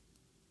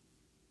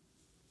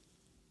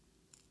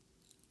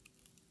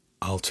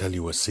I'll tell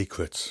you a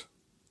secret.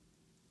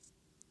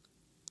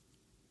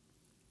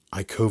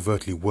 I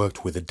covertly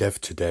worked with a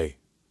dev today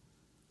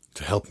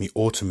to help me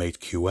automate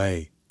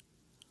QA.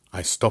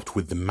 I stopped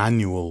with the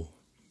manual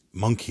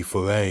monkey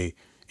foray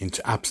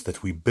into apps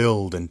that we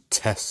build and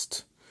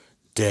test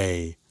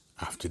day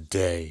after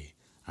day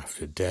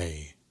after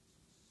day.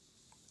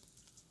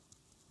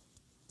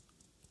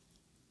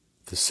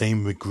 The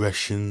same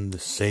regression, the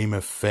same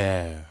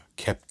affair.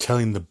 Kept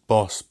telling the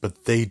boss,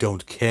 but they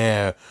don't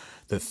care,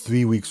 that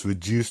 3 weeks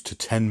reduced to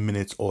 10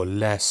 minutes or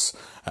less.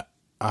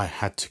 I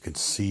had to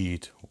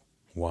concede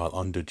while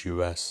under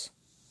duress.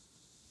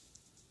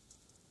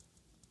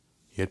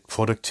 Yet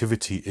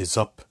productivity is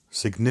up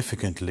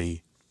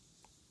significantly.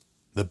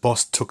 The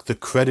boss took the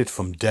credit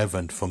from Dev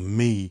and from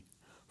me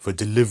for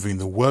delivering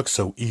the work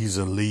so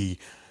easily.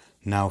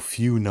 Now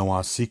few know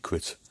our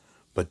secret,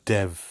 but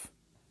Dev,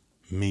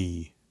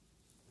 me,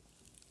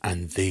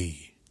 and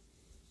thee.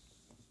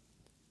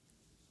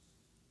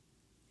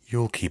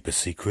 You'll keep a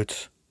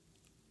secret,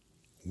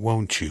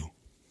 won't you?